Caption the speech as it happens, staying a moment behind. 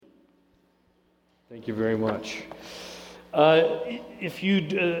Thank you very much. If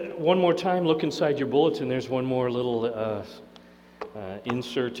you one more time look inside your bulletin, there's one more little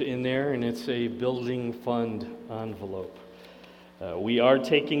insert in there, and it's a building fund envelope. We are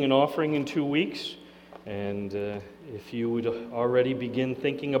taking an offering in 2 weeks, and if you would already begin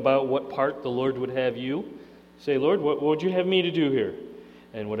thinking about what part the Lord would have you, say, Lord, what would you have me to do here?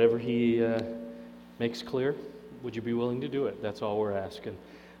 And whatever He makes clear, would you be willing to do it? That's all we're asking.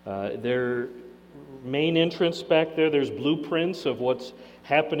 Their main entrance back there, there's blueprints of what's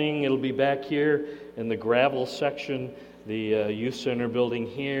happening. It'll be back here in the gravel section, the youth center building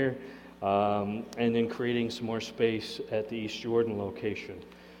here, and then creating some more space at the East Jordan location.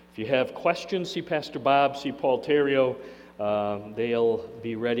 If you have questions, see Pastor Bob, see Paul Terrio. They'll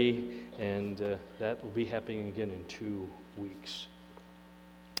be ready, and that will be happening again in 2 weeks.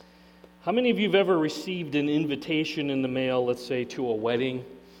 How many of you have ever received an invitation in the mail, let's say, to a wedding?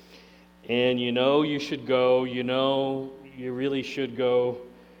 And you know you should go, you know you really should go,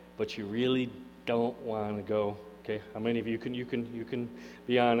 but you really don't want to go. Okay, how many of you can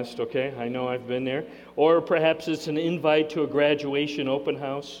be honest? Okay, I know I've been there. Or perhaps it's an invite to a graduation open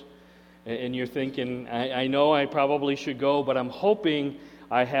house, and you're thinking, I know I probably should go, but I'm hoping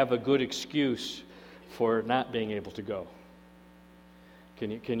I have a good excuse for not being able to go.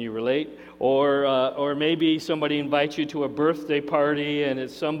 Can you relate? Or maybe somebody invites you to a birthday party, and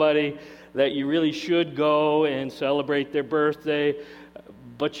it's somebody that you really should go and celebrate their birthday,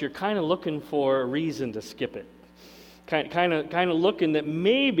 but you're kind of looking for a reason to skip it. Kind of looking that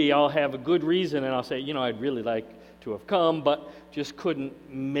maybe I'll have a good reason, and I'll say, I'd really like to have come, but just couldn't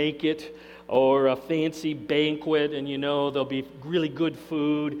make it. Or a fancy banquet, and there'll be really good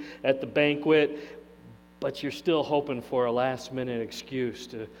food at the banquet, but you're still hoping for a last-minute excuse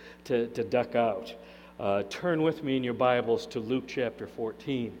to duck out. Turn with me in your Bibles to Luke chapter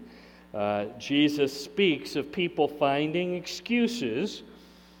 14. Jesus speaks of people finding excuses,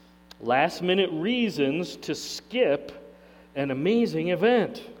 last-minute reasons to skip an amazing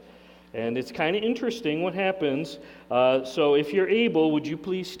event. And it's kind of interesting what happens. So if you're able, would you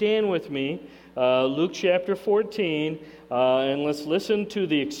please stand with me? Luke chapter 14, and let's listen to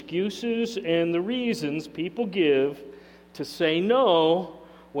the excuses and the reasons people give to say no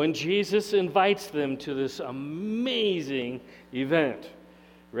when Jesus invites them to this amazing event.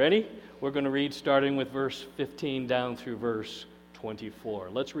 Ready? We're going to read starting with verse 15 down through verse 24.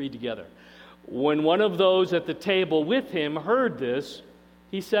 Let's read together. When one of those at the table with him heard this,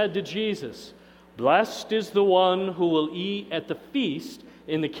 he said to Jesus, "Blessed is the one who will eat at the feast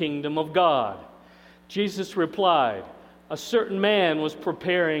in the kingdom of God." Jesus replied, "A certain man was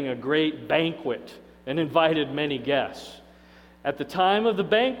preparing a great banquet and invited many guests. At the time of the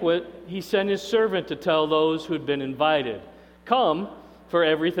banquet, he sent his servant to tell those who had been invited, 'Come, for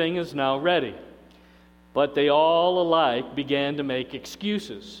everything is now ready.' But they all alike began to make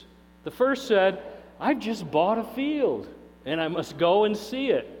excuses. The first said, 'I've just bought a field, and I must go and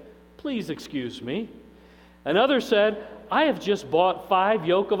see it. Please excuse me.' Another said, 'I have just bought 5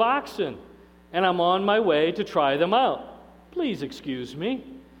 yoke of oxen, and I'm on my way to try them out. Please excuse me.'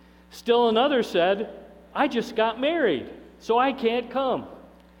 Still another said, 'I just got married, so I can't come.'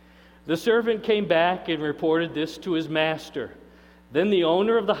 The servant came back and reported this to his master. Then the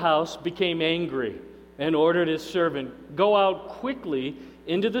owner of the house became angry and ordered his servant, 'Go out quickly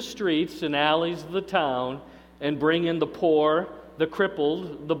into the streets and alleys of the town and bring in the poor, the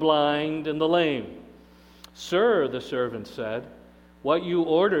crippled, the blind, and the lame.' 'Sir,' the servant said, 'what you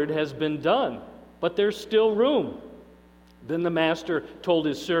ordered has been done, but there's still room.' Then the master told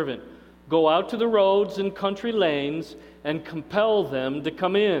his servant, 'Go out to the roads and country lanes and compel them to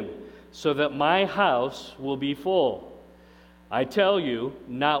come in, so that my house will be full. I tell you,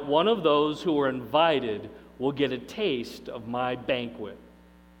 not one of those who are invited will get a taste of my banquet.'"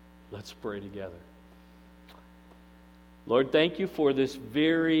 Let's pray together. Lord, thank you for this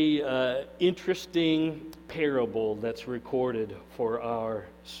very interesting parable that's recorded for our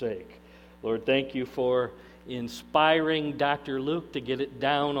sake. Lord, thank you for inspiring Dr. Luke to get it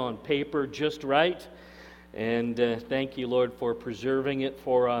down on paper just right. And thank you, Lord, for preserving it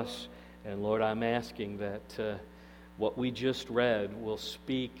for us. And Lord, I'm asking that what we just read will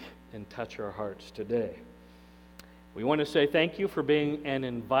speak and touch our hearts today. We want to say thank you for being an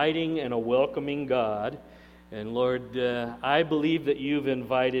inviting and a welcoming God. And Lord, I believe that you've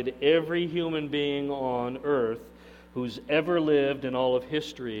invited every human being on earth who's ever lived in all of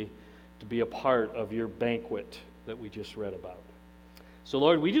history to be a part of your banquet that we just read about. So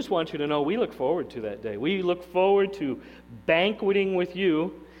Lord, we just want you to know we look forward to that day. We look forward to banqueting with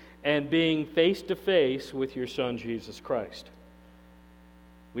you and being face to face with your Son, Jesus Christ.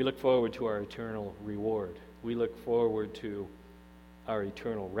 We look forward to our eternal reward. We look forward to our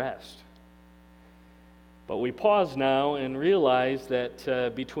eternal rest. But we pause now and realize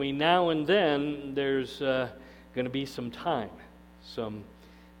that between now and then, there's going to be some time, some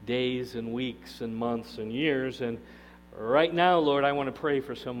days and weeks and months and years. And right now, Lord, I want to pray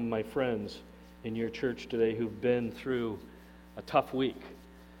for some of my friends in your church today who've been through a tough week.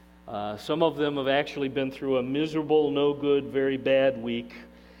 Some of them have actually been through a miserable, no good, very bad week.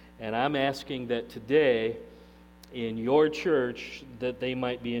 And I'm asking that today, in your church, that they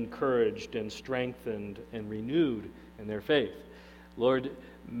might be encouraged and strengthened and renewed in their faith. Lord,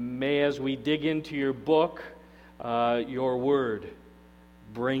 may as we dig into your book, your word,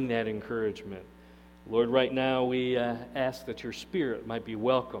 bring that encouragement. Lord, right now we ask that your Spirit might be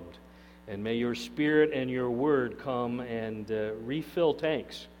welcomed, and may your Spirit and your word come and refill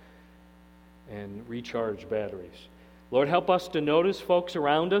tanks and recharge batteries. Lord, help us to notice folks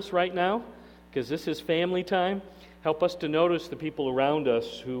around us right now, because this is family time. Help us to notice the people around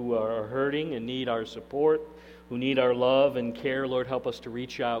us who are hurting and need our support, who need our love and care. Lord, help us to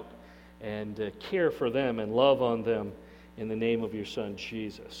reach out and care for them and love on them in the name of your Son,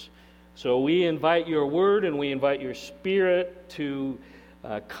 Jesus. So we invite your word and we invite your Spirit to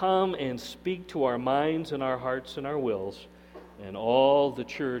come and speak to our minds and our hearts and our wills. And all the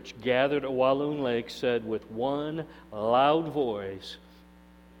church gathered at Walloon Lake said with one loud voice,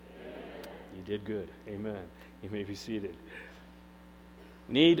 you did good. Amen. You may be seated.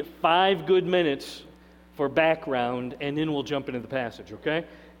 Need 5 good minutes for background, and then we'll jump into the passage, okay?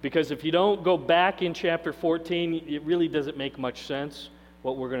 Because if you don't go back in chapter 14, it really doesn't make much sense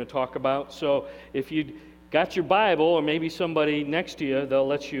what we're going to talk about. So if you got your Bible, or maybe somebody next to you, they'll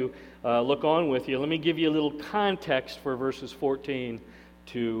let you look on with you. Let me give you a little context for verses 14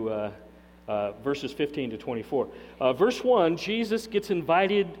 to verses 15 to 24. Verse 1, Jesus gets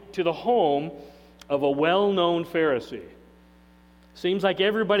invited to the home of a well-known Pharisee. Seems like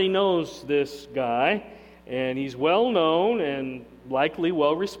everybody knows this guy, and he's well-known and likely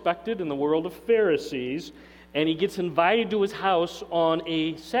well-respected in the world of Pharisees, and he gets invited to his house on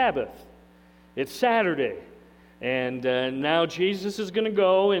a Sabbath. It's Saturday. And now Jesus is going to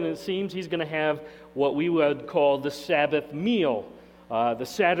go, and it seems he's going to have what we would call the Sabbath meal, the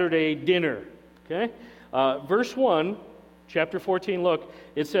Saturday dinner. Okay? Verse 1, chapter 14, look,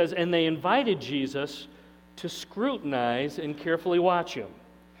 it says, and they invited Jesus to scrutinize and carefully watch him.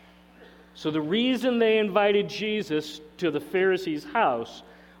 So the reason they invited Jesus to the Pharisees' house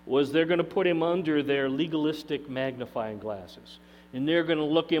was they're going to put him under their legalistic magnifying glasses. And they're going to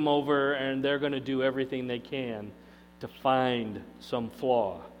look him over, and they're going to do everything they can to find some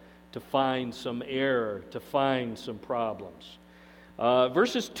flaw, to find some error, to find some problems.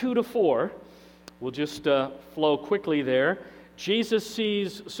 Verses 2 to 4, we'll just flow quickly there. Jesus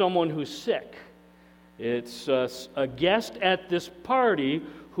sees someone who's sick. It's a guest at this party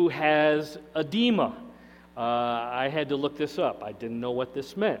who has edema. I had to look this up. I didn't know what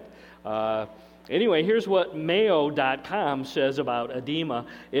this meant. Anyway, here's what Mayo.com says about edema.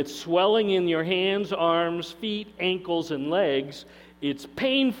 It's swelling in your hands, arms, feet, ankles, and legs. It's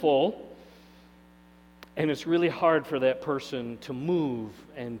painful, and it's really hard for that person to move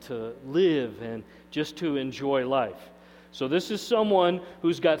and to live and just to enjoy life. So this is someone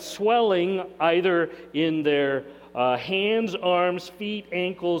who's got swelling either in their hands, arms, feet,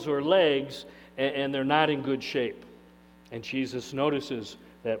 ankles, or legs, and they're not in good shape. And Jesus notices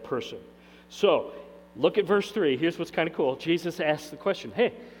that person. So, look at verse 3. Here's what's kind of cool. Jesus asks the question,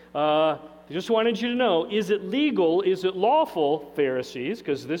 hey, I just wanted you to know, is it legal, is it lawful, Pharisees,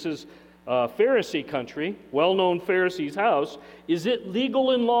 because this is Pharisee country, well-known Pharisee's house, is it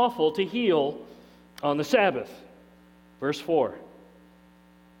legal and lawful to heal on the Sabbath? Verse 4.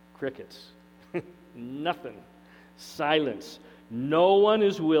 Crickets. Nothing. Silence. No one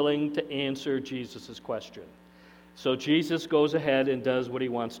is willing to answer Jesus' question. So Jesus goes ahead and does what he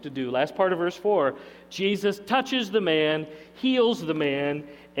wants to do. Last part of verse 4, Jesus touches the man, heals the man,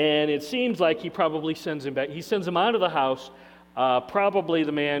 and it seems like he probably sends him back. He sends him out of the house. Probably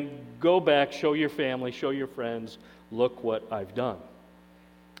the man, go back, show your family, show your friends, look what I've done.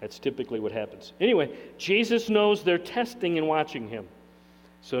 That's typically what happens. Anyway, Jesus knows they're testing and watching him.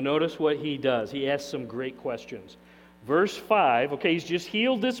 So notice what he does. He asks some great questions. Verse 5, okay, he's just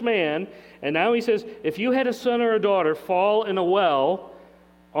healed this man, and now he says, if you had a son or a daughter fall in a well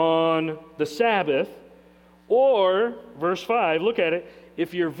on the Sabbath, or, verse 5, look at it,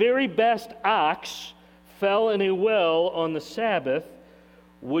 if your very best ox fell in a well on the Sabbath,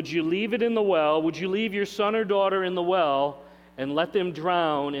 would you leave it in the well? Would you leave your son or daughter in the well and let them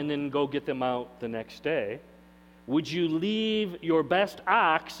drown and then go get them out the next day? Would you leave your best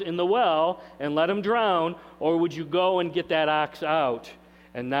ox in the well and let him drown, or would you go and get that ox out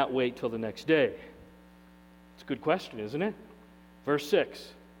and not wait till the next day? It's a good question, isn't it? Verse 6,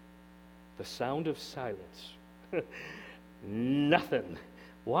 the sound of silence. Nothing.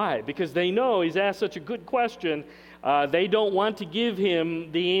 Why? Because they know he's asked such a good question. They don't want to give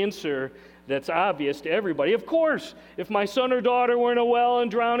him the answer that's obvious to everybody. Of course, if my son or daughter were in a well and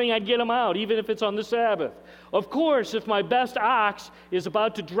drowning, I'd get them out, even if it's on the Sabbath. Of course, if my best ox is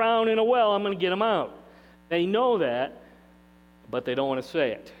about to drown in a well, I'm going to get him out. They know that, but they don't want to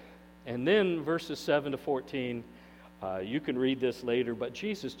say it. And then verses 7 to 14, you can read this later, but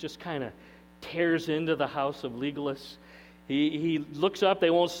Jesus just kind of tears into the house of legalists. He looks up, they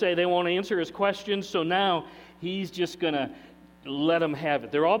won't answer his questions, so now he's just going to let them have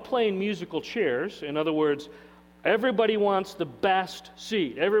it. They're all playing musical chairs. In other words, everybody wants the best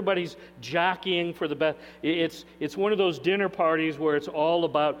seat. Everybody's jockeying for the best. It's one of those dinner parties where it's all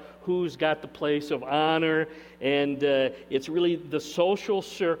about who's got the place of honor, and it's really the social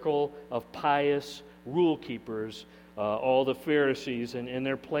circle of pious rule keepers, all the Pharisees, and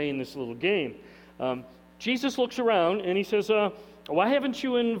they're playing this little game. Jesus looks around and he says, why haven't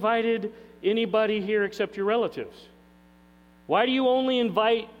you invited anybody here except your relatives? Why do you only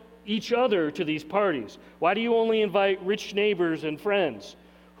invite each other to these parties? Why do you only invite rich neighbors and friends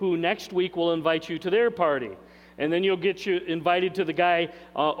who next week will invite you to their party? And then you'll get you invited to the guy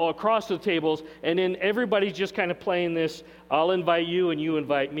across the tables, and then everybody's just kind of playing this, I'll invite you and you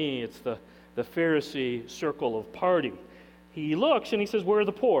invite me. It's the Pharisee circle of party. He looks and he says, where are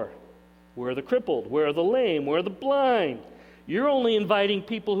the poor? Where are the crippled? Where are the lame? Where are the blind? You're only inviting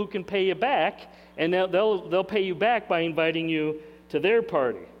people who can pay you back, and they'll pay you back by inviting you to their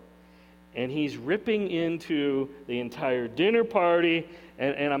party. And he's ripping into the entire dinner party,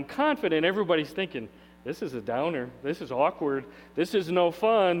 and I'm confident everybody's thinking, this is a downer. This is awkward. This is no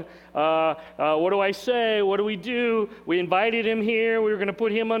fun. What do I say? What do we do? We invited him here. We were going to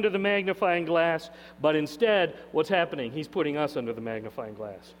put him under the magnifying glass. But instead, what's happening? He's putting us under the magnifying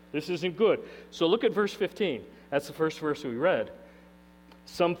glass. This isn't good. So look at verse 15. That's the first verse we read.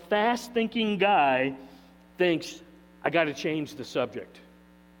 Some fast-thinking guy thinks, I got to change the subject.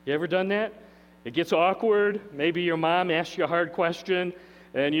 You ever done that? It gets awkward. Maybe your mom asks you a hard question,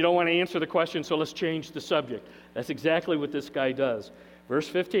 and you don't want to answer the question, so let's change the subject. That's exactly what this guy does. Verse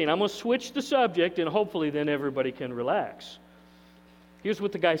 15, I'm going to switch the subject, and hopefully then everybody can relax. Here's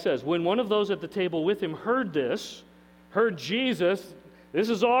what the guy says. When one of those at the table with him heard Jesus, this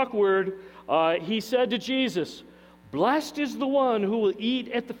is awkward, he said to Jesus, blessed is the one who will eat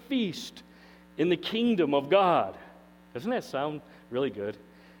at the feast in the kingdom of God. Doesn't that sound really good?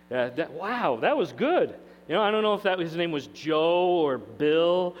 Wow, that was good. You know, I don't know if his name was Joe or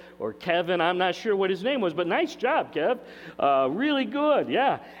Bill or Kevin. I'm not sure what his name was, but nice job, Kev. Really good,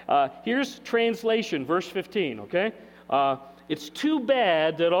 yeah. Here's translation, verse 15, okay? It's too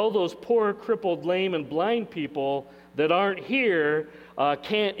bad that all those poor, crippled, lame, and blind people that aren't here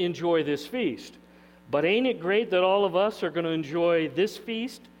can't enjoy this feast. But ain't it great that all of us are going to enjoy this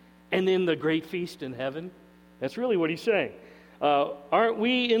feast and then the great feast in heaven? That's really what he's saying. Aren't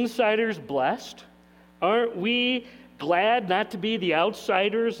we insiders blessed? Aren't we glad not to be the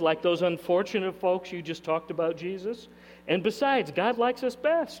outsiders like those unfortunate folks you just talked about, Jesus? And besides, God likes us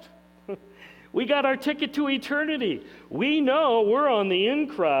best. We got our ticket to eternity. We know we're on the in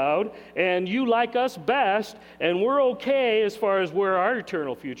crowd, and you like us best, and we're okay as far as where our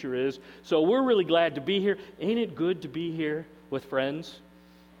eternal future is. So we're really glad to be here. Ain't it good to be here with friends?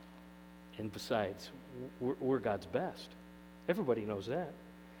 And besides, we're God's best. Everybody knows that.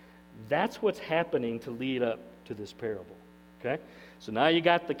 That's what's happening to lead up to this parable. Okay? So now you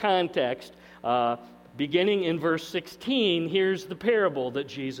got the context. Beginning in verse 16, here's the parable that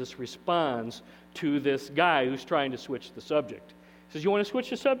Jesus responds to this guy who's trying to switch the subject. He says, you want to switch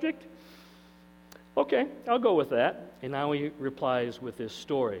the subject? Okay, I'll go with that. And now he replies with this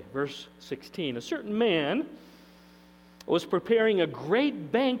story. Verse 16, a certain man was preparing a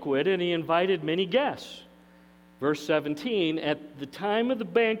great banquet, and he invited many guests. Verse 17, at the time of the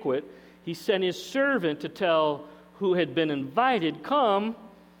banquet, he sent his servant to tell who had been invited, come,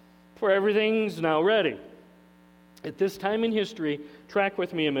 for everything's now ready. At this time in history, track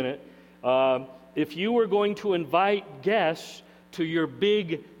with me a minute, if you were going to invite guests to your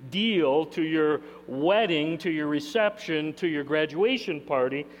big deal, to your wedding, to your reception, to your graduation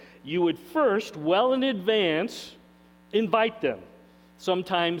party, you would first, well in advance, invite them.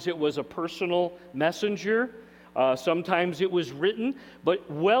 Sometimes it was a personal messenger. Sometimes it was written, but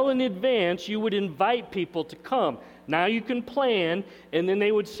well in advance you would invite people to come. Now you can plan, and then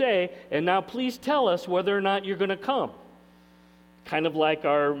they would say, and now please tell us whether or not you're going to come. Kind of like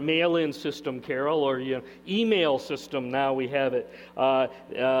our mail-in system, Carol, or email system. Now we have it.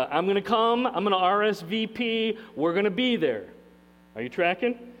 I'm going to come. I'm going to RSVP. We're going to be there. Are you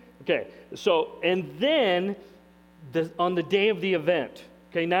tracking? Okay. So, and then on the day of the event.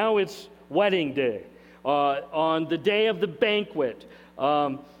 Okay. Now it's wedding day. On the day of the banquet,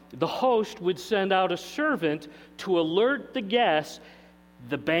 the host would send out a servant to alert the guests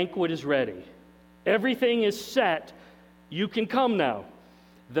the banquet is ready. Everything is set. You can come now.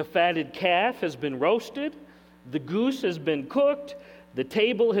 The fatted calf has been roasted. The goose has been cooked. The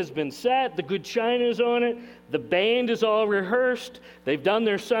table has been set. The good china is on it. The band is all rehearsed. They've done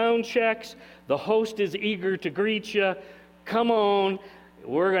their sound checks. The host is eager to greet you. Come on.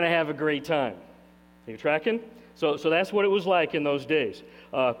 We're going to have a great time. Are you tracking? So that's what it was like in those days.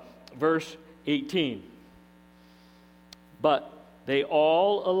 Verse 18. But they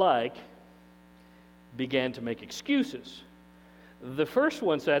all alike began to make excuses. The first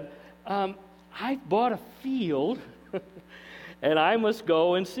one said, I've bought a field and I must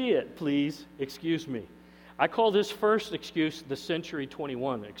go and see it. Please excuse me. I call this first excuse the Century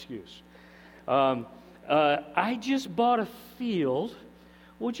 21 excuse. I just bought a field.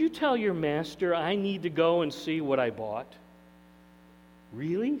 Would you tell your master I need to go and see what I bought?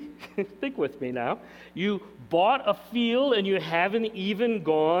 Really? Think with me now. You bought a field and you haven't even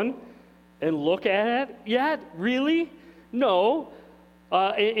gone and look at it yet? Really? No.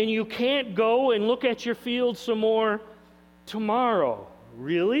 And you can't go and look at your field some more tomorrow.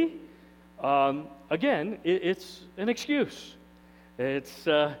 Really? Again, it's an excuse. It's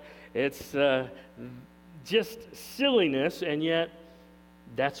just silliness, and yet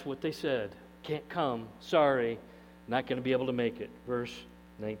that's what they said. Can't come. Sorry. Not going to be able to make it. Verse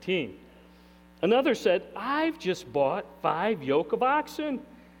 19. Another said, I've just bought 5 yoke of oxen,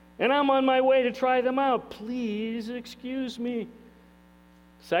 and I'm on my way to try them out. Please excuse me.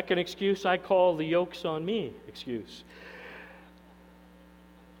 Second excuse I call the yoke's on me excuse.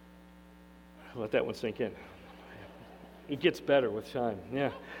 Let that one sink in. It gets better with time.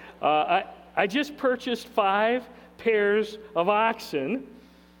 Yeah. I just purchased 5 pairs of oxen,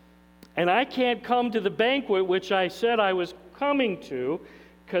 and I can't come to the banquet which I said I was coming to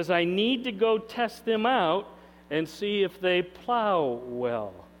because I need to go test them out and see if they plow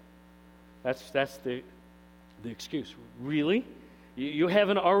well. That's the excuse. Really? You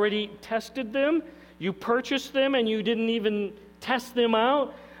haven't already tested them? You purchased them and you didn't even test them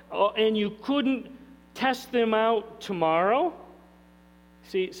out? And you couldn't test them out tomorrow?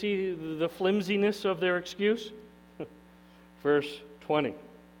 See the flimsiness of their excuse? Verse 20.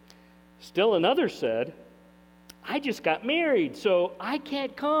 Still another said, I just got married, so I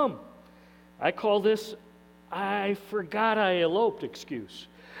can't come. I call this, I forgot I eloped excuse.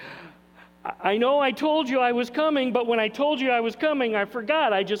 I know I told you I was coming, but when I told you I was coming, I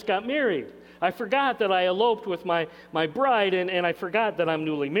forgot I just got married. I forgot that I eloped with my bride, and I forgot that I'm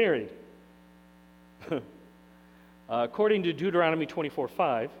newly married. According to Deuteronomy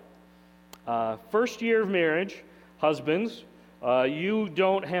 24:5, first year of marriage, husbands, you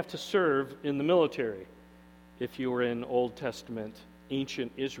don't have to serve in the military. If you were in Old Testament,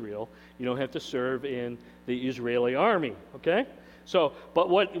 ancient Israel, you don't have to serve in the Israeli army, okay? So, but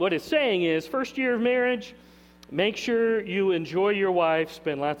what it's saying is, first year of marriage, make sure you enjoy your wife,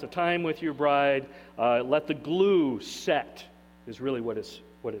 spend lots of time with your bride, let the glue set, is really what it's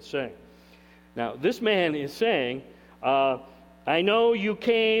saying. Now, this man is saying, I know you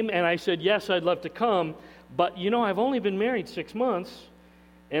came, and I said, yes, I'd love to come, but I've only been married 6 months,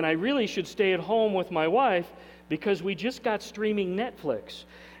 and I really should stay at home with my wife because we just got streaming Netflix.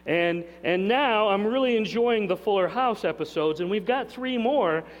 And now I'm really enjoying the Fuller House episodes, and we've got 3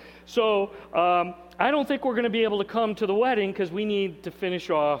 more. So I don't think we're going to be able to come to the wedding because we need to finish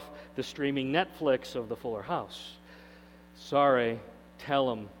off the streaming Netflix of the Fuller House. Sorry,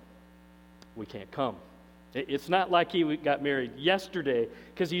 tell him we can't come. It's not like he got married yesterday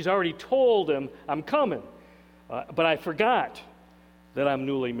because he's already told him, I'm coming. But I forgot that I'm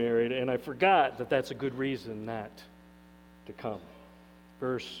newly married, and I forgot that that's a good reason not to come.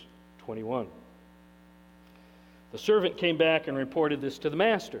 Verse 21. The servant came back and reported this to the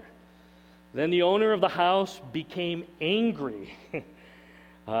master. Then the owner of the house became angry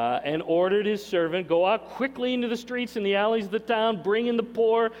and ordered his servant, go out quickly into the streets and the alleys of the town, bring in the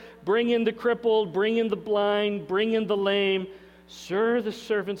poor, bring in the crippled, bring in the blind, bring in the lame. Sir, the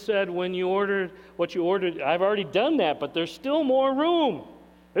servant said, when you ordered what you ordered, I've already done that, but there's still more room.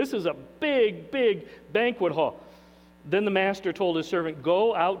 This is a big, big banquet hall. Then the master told his servant,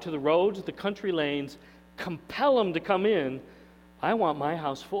 go out to the roads, the country lanes, compel them to come in. I want my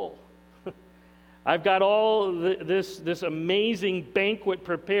house full. I've got all this amazing banquet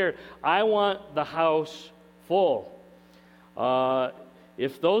prepared. I want the house full.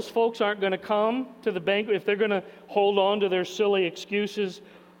 If those folks aren't going to come to the banquet, if they're going to hold on to their silly excuses,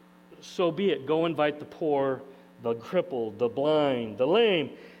 so be it. Go invite the poor, the crippled, the blind, the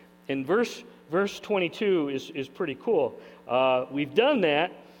lame. And verse 22 is pretty cool. We've done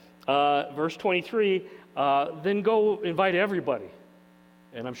that. Verse 23, then go invite everybody.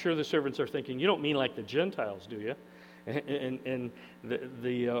 And I'm sure the servants are thinking, you don't mean like the Gentiles, do you? And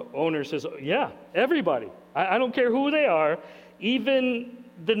the owner says, yeah, everybody. I don't care who they are. Even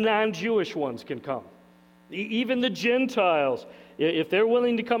the non-Jewish ones can come. Even the Gentiles. If they're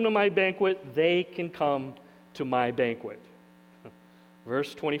willing to come to my banquet, they can come to my banquet.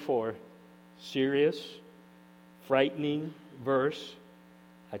 Verse 24, serious, frightening verse.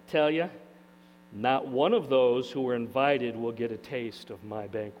 I tell you, not one of those who were invited will get a taste of my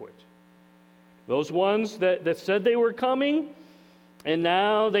banquet. Those ones that said they were coming, and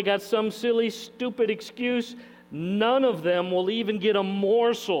now they got some silly, stupid excuse, none of them will even get a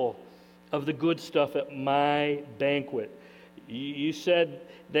morsel of the good stuff at my banquet. You said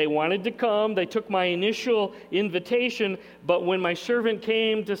they wanted to come. They took my initial invitation, but when my servant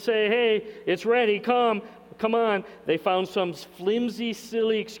came to say, hey, it's ready, come on, they found some flimsy,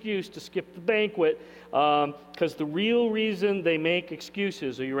 silly excuse to skip the banquet, because the real reason they make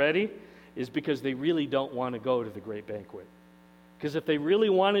excuses, are you ready, is because they really don't want to go to the great banquet. Because if they really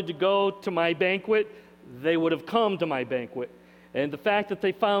wanted to go to my banquet, they would have come to my banquet. And the fact that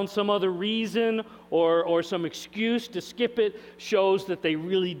they found some other reason or some excuse to skip it shows that they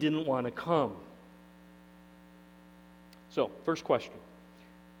really didn't want to come. So, first question.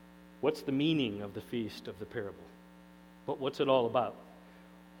 What's the meaning of the feast of the parable? What's it all about?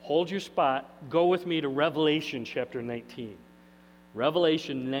 Hold your spot. Go with me to Revelation chapter 19.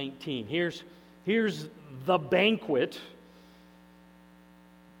 Revelation 19. Here's the banquet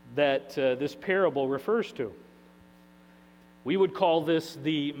that this parable refers to. We would call this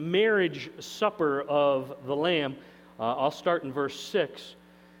the marriage supper of the Lamb. I'll start in verse 6.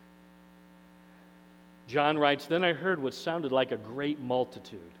 John writes, then I heard what sounded like a great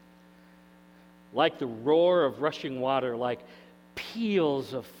multitude, like the roar of rushing water, like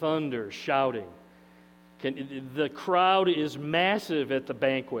peals of thunder shouting. The crowd is massive at the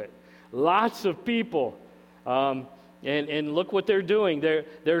banquet. Lots of people. And look what they're doing.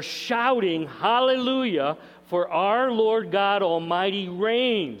 They're shouting, hallelujah, for our Lord God Almighty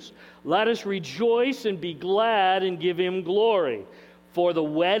reigns. Let us rejoice and be glad and give him glory. For the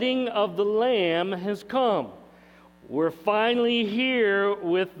wedding of the Lamb has come. We're finally here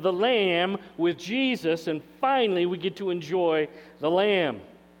with the Lamb, with Jesus, and finally we get to enjoy the Lamb.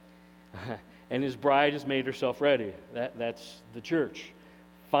 And his bride has made herself ready. That's the church.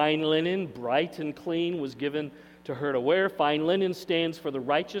 Fine linen, bright and clean, was given to her to wear. Fine linen stands for the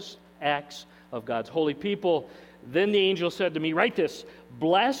righteous acts of God's holy people. Then the angel said to me, write this,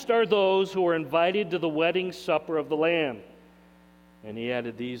 blessed are those who are invited to the wedding supper of the Lamb. And he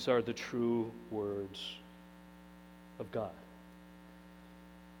added, these are the true words of God.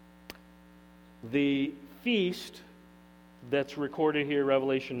 The feast that's recorded here,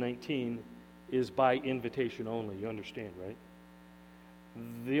 Revelation 19, is by invitation only. You understand, right?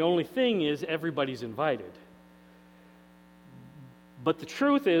 The only thing is everybody's invited. But the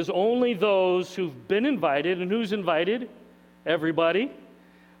truth is only those who've been invited, and who's invited? Everybody.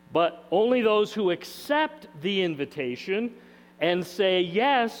 But only those who accept the invitation and say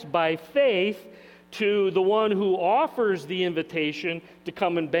yes by faith to the one who offers the invitation to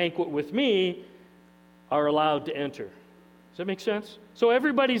come and banquet with me are allowed to enter. Does that make sense? So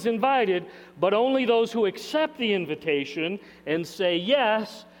everybody's invited, but only those who accept the invitation and say,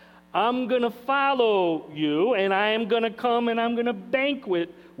 yes, I'm going to follow you, and I am going to come and I'm going to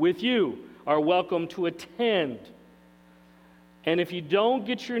banquet with you, are welcome to attend. And if you don't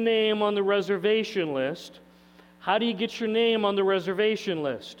get your name on the reservation list, how do you get your name on the reservation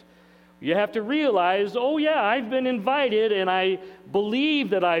list? You have to realize, oh yeah, I've been invited, and I believe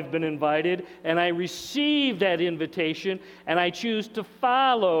that I've been invited, and I received that invitation, and I choose to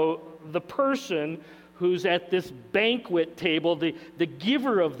follow the person who's at this banquet table, the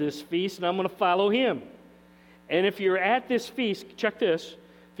giver of this feast, and I'm going to follow him. And if you're at this feast, check this.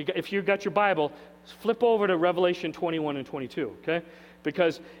 If you've got your Bible, flip over to Revelation 21 and 22, okay?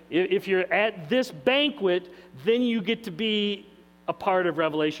 Because if you're at this banquet, then you get to be a part of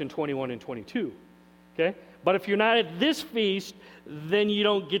Revelation 21 and 22, okay? But if you're not at this feast, then you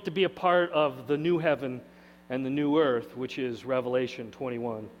don't get to be a part of the new heaven and the new earth, which is Revelation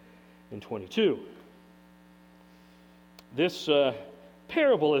 21 and 22. This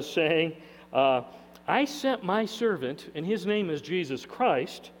parable is saying, I sent my servant, and his name is Jesus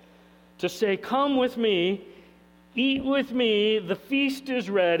Christ, to say, come with me, eat with me, the feast is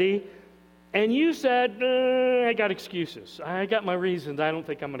ready. And you said, I got excuses. I got my reasons. I don't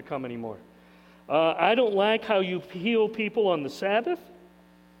think I'm going to come anymore. I don't like how you heal people on the Sabbath.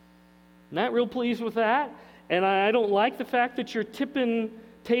 Not real pleased with that. And I don't like the fact that you're tipping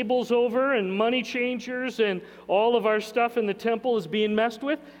tables over and money changers and all of our stuff in the temple is being messed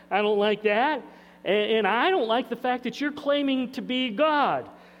with. I don't like that. And I don't like the fact that you're claiming to be God.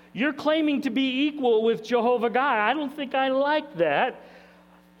 You're claiming to be equal with Jehovah God. I don't think I like that.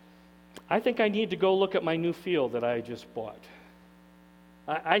 I think I need to go look at my new field that I just bought.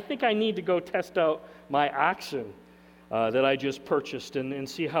 I think I need to go test out my oxen that I just purchased and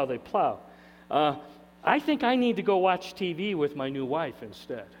see how they plow. I think I need to go watch TV with my new wife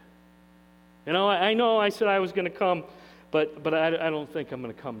instead. You know I said I was going to come, but I don't think I'm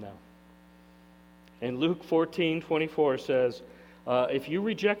going to come now. And Luke 14:24 says, if you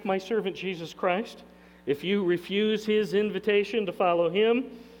reject my servant Jesus Christ, if you refuse his invitation to follow him,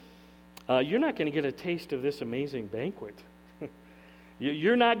 you're not going to get a taste of this amazing banquet.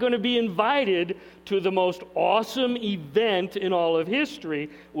 You're not going to be invited to the most awesome event in all of history,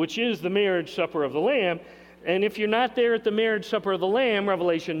 which is the marriage supper of the Lamb. And if you're not there at the marriage supper of the Lamb,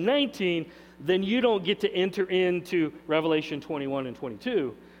 Revelation 19, then you don't get to enter into Revelation 21 and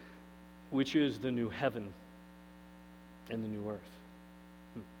 22, which is the new heaven and the new earth.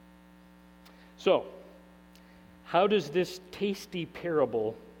 So, how does this tasty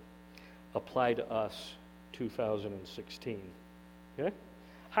parable apply to us 2016? Okay?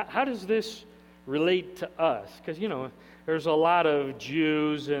 How does this relate to us? Because, there's a lot of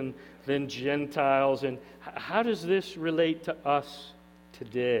Jews and then Gentiles, and how does this relate to us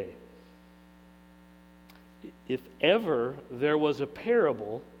today? If ever there was a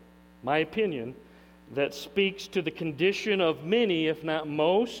parable, my opinion, that speaks to the condition of many, if not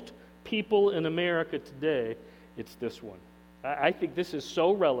most, people in America today, it's this one. I think this is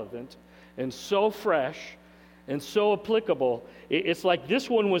so relevant and so fresh and so applicable. It's like this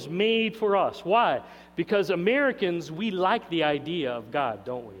one was made for us. Why? Because Americans, we like the idea of God,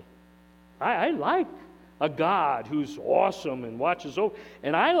 don't we? I like a God who's awesome and watches over.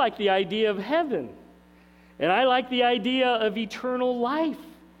 And I like the idea of heaven. And I like the idea of eternal life.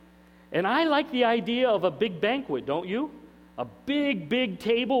 And I like the idea of a big banquet, don't you? A big, big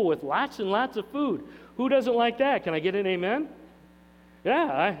table with lots and lots of food. Who doesn't like that? Can I get an amen?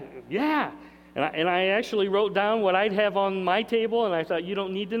 Yeah. And I actually wrote down what I'd have on my table, and I thought, you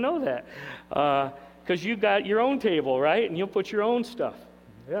don't need to know that. Because you got your own table, right? And you'll put your own stuff.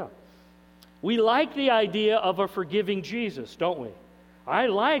 Yeah. We like the idea of a forgiving Jesus, don't we? I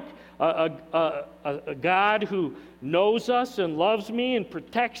like a God who knows us and loves me and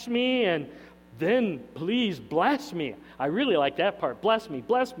protects me, and then please bless me. I really like that part. Bless me,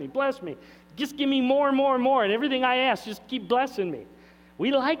 bless me, bless me. Just give me more and more and more, and everything I ask, just keep blessing me.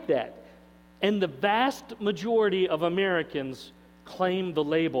 We like that. And the vast majority of Americans claim the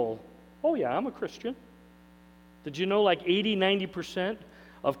label, oh yeah, I'm a Christian. Did you know like 80-90%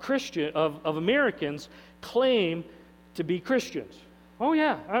 of Americans claim to be Christians? Oh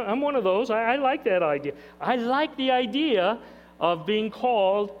yeah, I'm one of those. I like that idea. I like the idea of being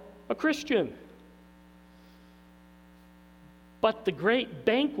called a Christian. But the great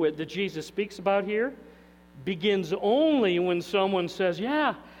banquet that Jesus speaks about here begins only when someone says,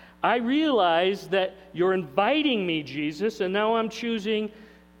 yeah, I realize that you're inviting me, Jesus, and now I'm choosing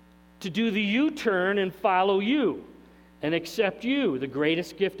to do the U-turn and follow you and accept you, the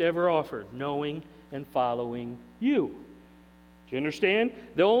greatest gift ever offered, knowing and following you. Do you understand?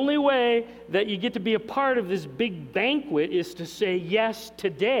 The only way that you get to be a part of this big banquet is to say yes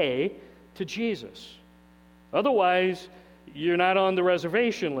today to Jesus. Otherwise, you're not on the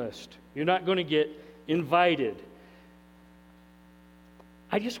reservation list. You're not going to get invited.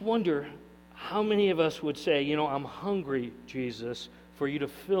 I just wonder how many of us would say, I'm hungry, Jesus, for you to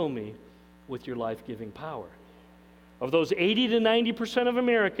fill me with your life-giving power. Of those 80 to 90% of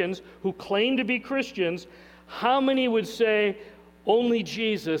Americans who claim to be Christians, how many would say, only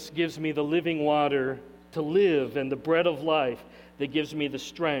Jesus gives me the living water to live and the bread of life that gives me the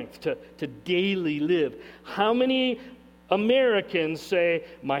strength to daily live? How many Americans say,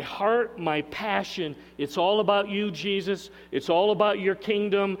 my heart, my passion, it's all about you, Jesus. It's all about your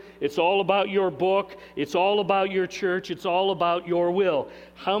kingdom. It's all about your book. It's all about your church. It's all about your will.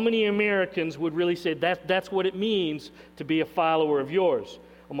 How many Americans would really say that's what it means to be a follower of yours?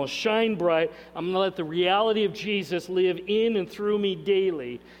 I'm going to shine bright. I'm going to let the reality of Jesus live in and through me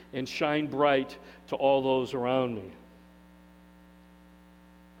daily and shine bright to all those around me.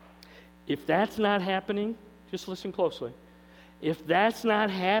 If that's not happening, just listen closely. If that's not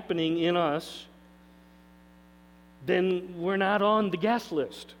happening in us, then we're not on the guest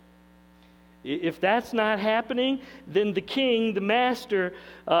list. If that's not happening, then the King, the Master,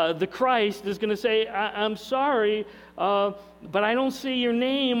 the Christ is going to say, I'm sorry, but I don't see your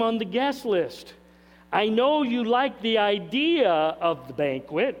name on the guest list. I know you like the idea of the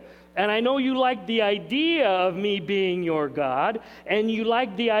banquet, and I know you like the idea of me being your God, and you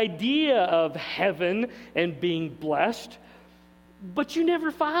like the idea of heaven and being blessed, but you never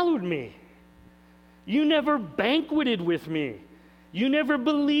followed me. You never banqueted with me. You never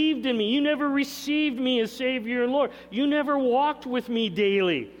believed in me. You never received me as Savior and Lord. You never walked with me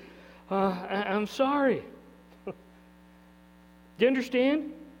daily. I'm sorry. Do you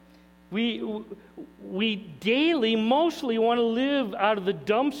understand? We daily mostly want to live out of the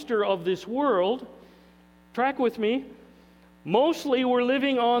dumpster of this world. Track with me. Mostly we're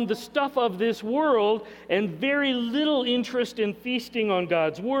living on the stuff of this world and very little interest in feasting on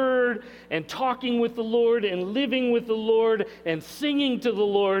God's Word and talking with the Lord and living with the Lord and singing to the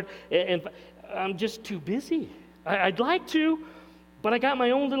Lord. And I'm just too busy. I'd like to, but I got my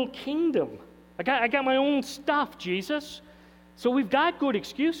own little kingdom. I got my own stuff, Jesus. So we've got good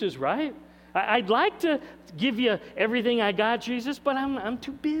excuses, right? I'd like to give you everything I got, Jesus, but I'm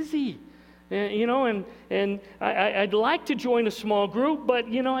too busy. And I'd like to join a small group, but,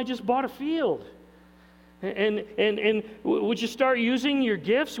 I just bought a field. And would you start using your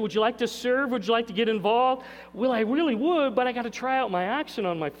gifts? Would you like to serve? Would you like to get involved? Well, I really would, but I got to try out my oxen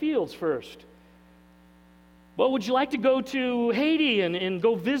on my fields first. Well, would you like to go to Haiti and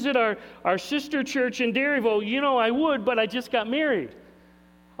go visit our sister church in Derryville? I would, but I just got married.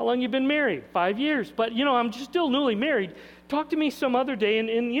 How long you been married? 5 years. But, I'm just still newly married. Talk to me some other day,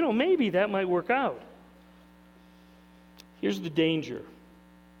 and maybe that might work out. Here's the danger.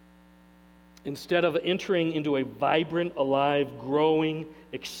 Instead of entering into a vibrant, alive, growing,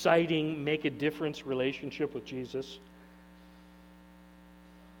 exciting, make a difference relationship with Jesus,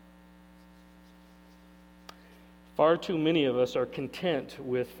 far too many of us are content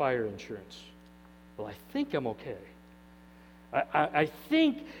with fire insurance. Well, I think I'm okay. I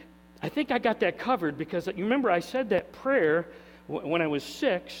think I got that covered because you remember I said that prayer when I was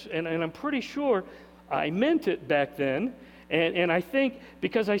 6, and I'm pretty sure I meant it back then. And I think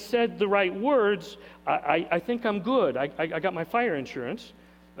because I said the right words, I think I'm good. I got my fire insurance.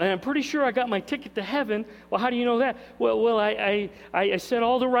 And I'm pretty sure I got my ticket to heaven. Well, how do you know that? Well, I said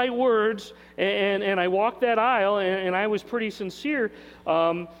all the right words, and I walked that aisle, and I was pretty sincere.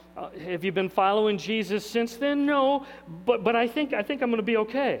 Have you been following Jesus since then? No, but I think I'm going to be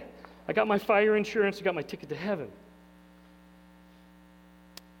okay. I got my fire insurance. I got my ticket to heaven.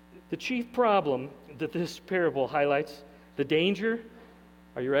 The chief problem that this parable highlights, the danger,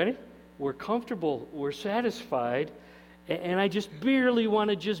 are you ready? We're comfortable, we're satisfied, and I just barely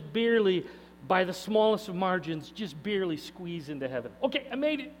want to by the smallest of margins, just barely squeeze into heaven. Okay, I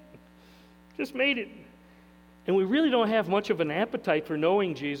made it. Just made it. And we really don't have much of an appetite for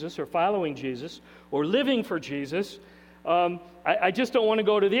knowing Jesus or following Jesus or living for Jesus. I just don't want to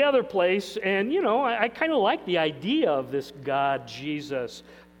go to the other place. And, I kind of like the idea of this God, Jesus,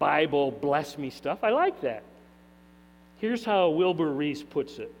 Bible, bless me stuff. I like that. Here's how Wilbur Reese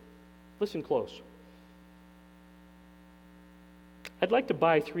puts it. Listen close. I'd like to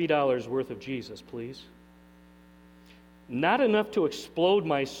buy $3 worth of Jesus, please. Not enough to explode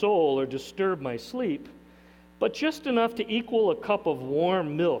my soul or disturb my sleep, but just enough to equal a cup of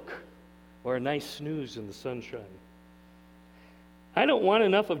warm milk or a nice snooze in the sunshine. I don't want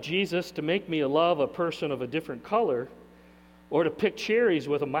enough of Jesus to make me love a person of a different color or to pick cherries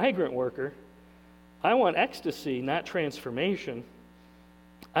with a migrant worker. I want ecstasy, not transformation.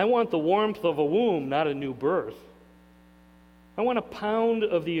 I want the warmth of a womb, not a new birth. I want a pound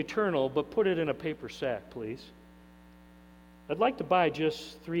of the eternal, but put it in a paper sack, please. I'd like to buy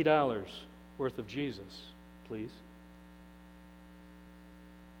just $3 worth of Jesus, please.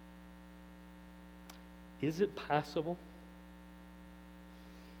 Is it possible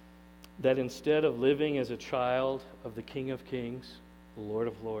that instead of living as a child of the King of Kings, the Lord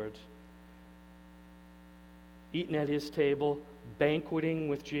of Lords, eating at his table, banqueting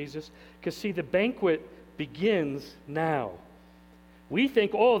with Jesus? Because see, the banquet begins now. We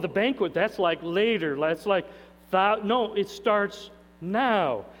think, oh, the banquet, that's like later. That's like, no, it starts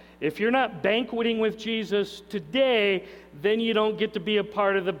now. If you're not banqueting with Jesus today, then you don't get to be a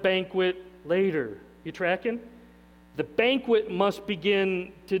part of the banquet later. You tracking? The banquet must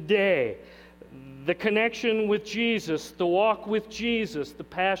begin today. The connection with Jesus, the walk with Jesus, the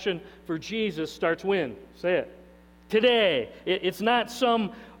passion for Jesus starts when? Say it. Today. It's not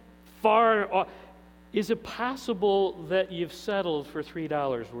some far off. Is it possible that you've settled for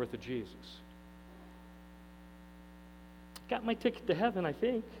 $3 worth of Jesus? Got my ticket to heaven, I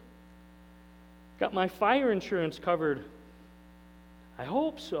think. Got my fire insurance covered. I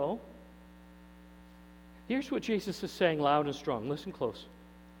hope so. Here's what Jesus is saying loud and strong. Listen close.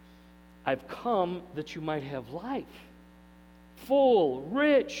 I've come that you might have life. Full,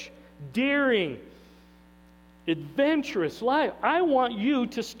 rich, daring, adventurous life. I want you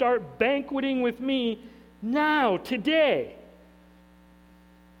to start banqueting with me now, today.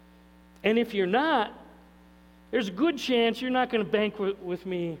 And if you're not, there's a good chance you're not going to banquet with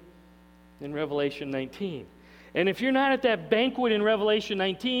me in Revelation 19. And if you're not at that banquet in Revelation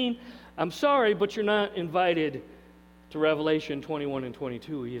 19, I'm sorry, but you're not invited to Revelation 21 and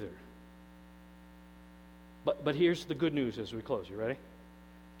 22 either. But here's the good news as we close. You ready?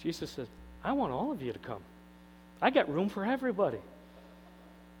 Jesus says, I want all of you to come. I got room for everybody.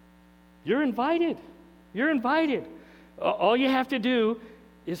 You're invited. You're invited. All you have to do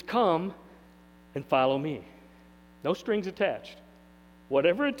is come and follow me. No strings attached.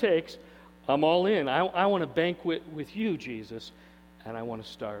 Whatever it takes, I'm all in. I want to banquet with you, Jesus, and I want to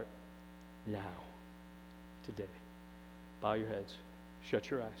start now, today. Bow your heads.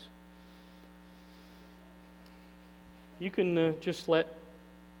 Shut your eyes. You can just let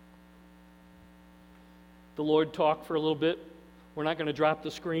the Lord talk for a little bit. We're not going to drop the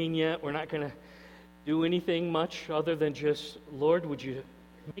screen yet. We're not going to do anything much other than just, Lord, would you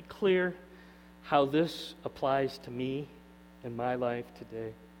make clear how this applies to me in my life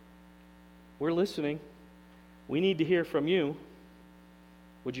today? We're listening. We need to hear from you.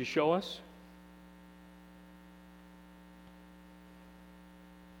 Would you show us?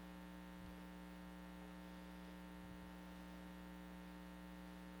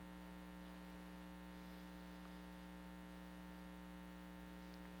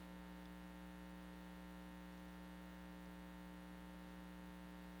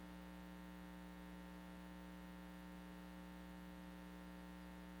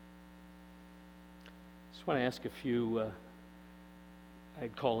 I just want to ask a few,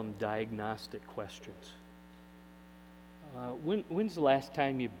 I'd call them diagnostic questions. When's the last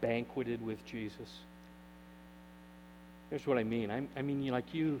time you banqueted with Jesus? Here's what I mean. I mean,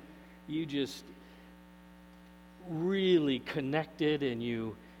 you just really connected,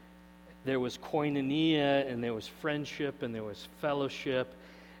 and there was koinonia, and there was friendship, and there was fellowship,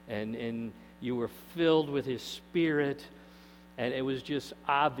 and you were filled with His Spirit, and it was just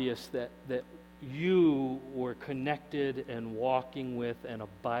obvious that you were connected and walking with and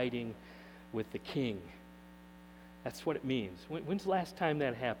abiding with the King. That's what it means. When's the last time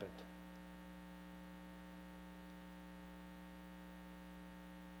that happened?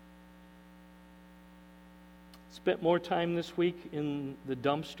 Spent more time this week in the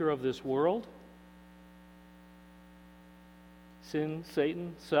dumpster of this world? Sin,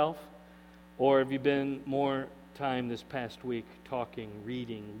 Satan, self? Or have you been more time this past week talking,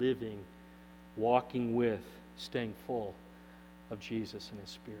 reading, living, walking with, staying full of Jesus and His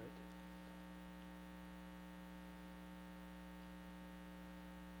Spirit?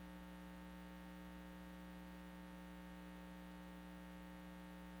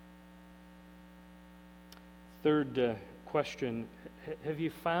 Third question, have you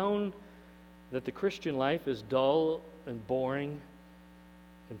found that the Christian life is dull and boring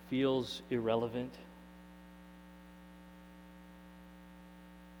and feels irrelevant?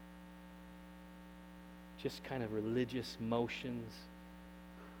 Just kind of religious motions.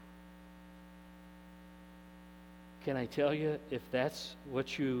 Can I tell you, if that's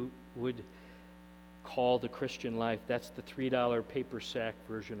what you would call the Christian life, that's the $3 paper sack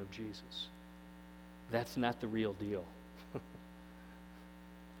version of Jesus. That's not the real deal.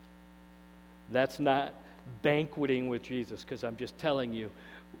 That's not banqueting with Jesus, because I'm just telling you,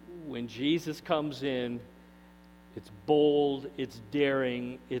 when Jesus comes in, it's bold, it's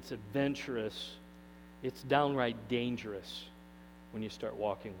daring, it's adventurous. It's downright dangerous when you start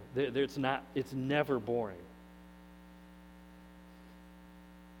walking. It's never boring.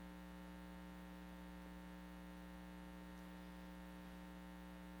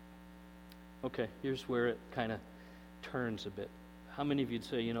 Okay, here's where it kind of turns a bit. How many of you'd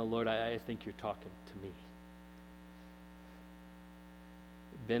say, Lord, I think you're talking to me?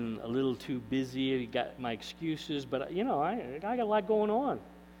 Been a little too busy, got my excuses, but I got a lot going on.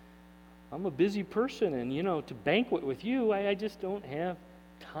 I'm a busy person, and to banquet with you, I just don't have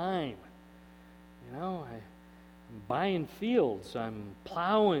time. I'm buying fields, I'm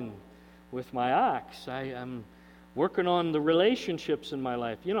plowing with my ox, I'm working on the relationships in my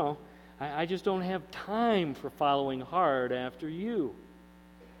life. I just don't have time for following hard after you.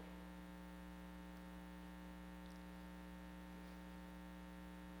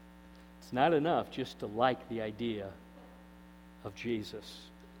 It's not enough just to like the idea of Jesus,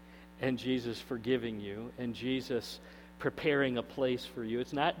 and Jesus forgiving you, and Jesus preparing a place for you.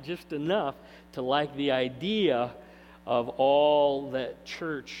 It's not just enough to like the idea of all that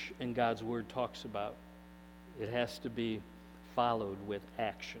church and God's Word talks about. It has to be followed with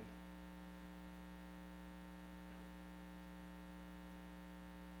action.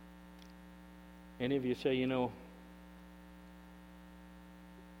 Any of you say,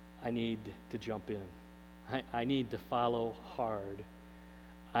 I need to jump in. I need to follow hard.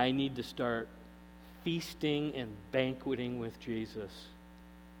 I need to start feasting and banqueting with Jesus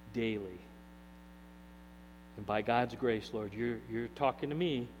daily. And by God's grace, Lord, you're talking to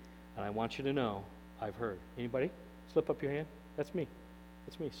me, and I want you to know I've heard. Anybody? Slip up your hand. That's me.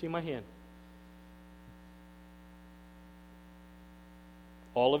 That's me. See my hand.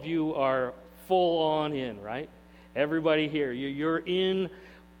 All of you are full on in, right? Everybody here, you're in,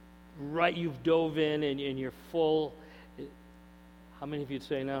 right? You've dove in, and you're full. How many of you'd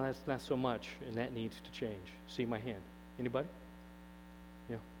say, no, that's not so much, and that needs to change? See my hand. Anybody?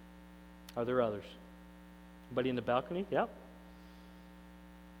 Yeah. Are there others? Anybody in the balcony? Yep.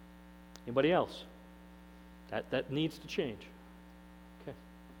 Anybody else? That needs to change. Okay.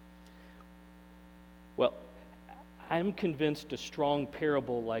 Well, I'm convinced a strong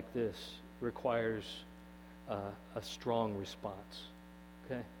parable like this requires a strong response.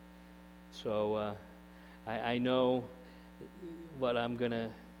 Okay? So I know what I'm going to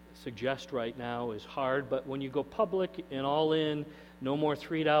suggest right now is hard, but when you go public and all in, no more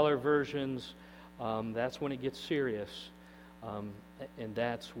 $3 versions, that's when it gets serious. And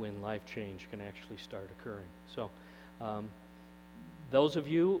that's when life change can actually start occurring. So those of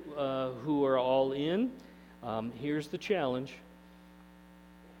you who are all in, here's the challenge.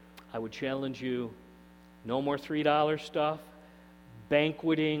 I would challenge you, no more $3 stuff,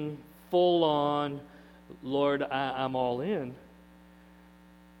 banqueting, full on, Lord, I'm all in.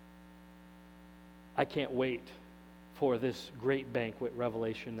 I can't wait for this great banquet,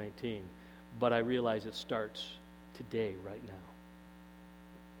 Revelation 19, but I realize it starts today, right now.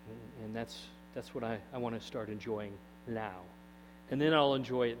 And that's what I want to start enjoying now. And then I'll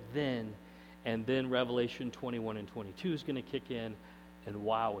enjoy it then, and then Revelation 21 and 22 is going to kick in, and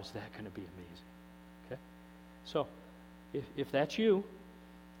wow, is that going to be amazing. Okay? So, if that's you,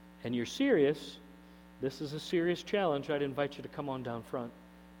 and you're serious, this is a serious challenge, I'd invite you to come on down front.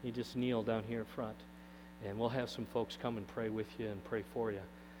 You just kneel down here in front, and we'll have some folks come and pray with you and pray for you.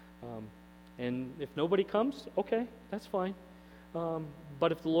 And if nobody comes, okay, that's fine.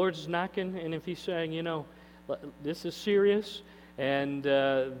 But if the Lord's knocking, and if He's saying, this is serious, and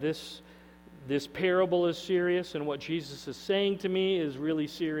this parable is serious, and what Jesus is saying to me is really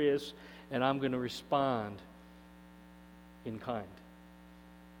serious, and I'm going to respond in kind.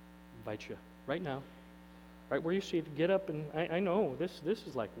 I invite you right now, right where you're seated, get up, and I know this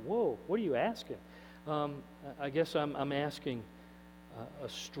is like, whoa, what are you asking? I guess I'm asking a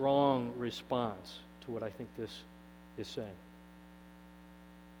strong response to what I think this is saying.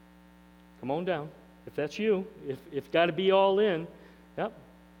 Come on down. If that's you, if got to be all in, yep.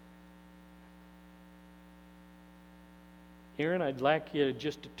 Aaron, I'd like you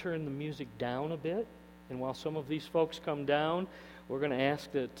just to turn the music down a bit. And while some of these folks come down, we're going to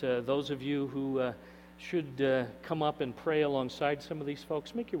ask that those of you who should come up and pray alongside some of these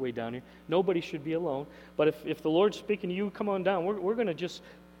folks, make your way down here. Nobody should be alone. But if the Lord's speaking to you, come on down. We're going to just,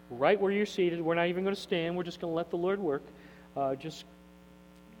 right where you're seated, we're not even going to stand. We're just going to let the Lord work. Just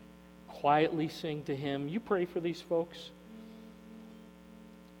quietly sing to Him. You pray for these folks.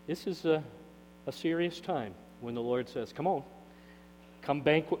 This is a serious time when the Lord says, come on, come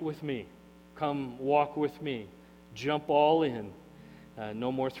banquet with me. Come walk with me. Jump all in.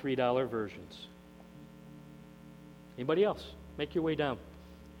 No more $3 versions. Anybody else? Make your way down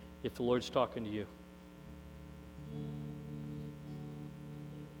if the Lord's talking to you.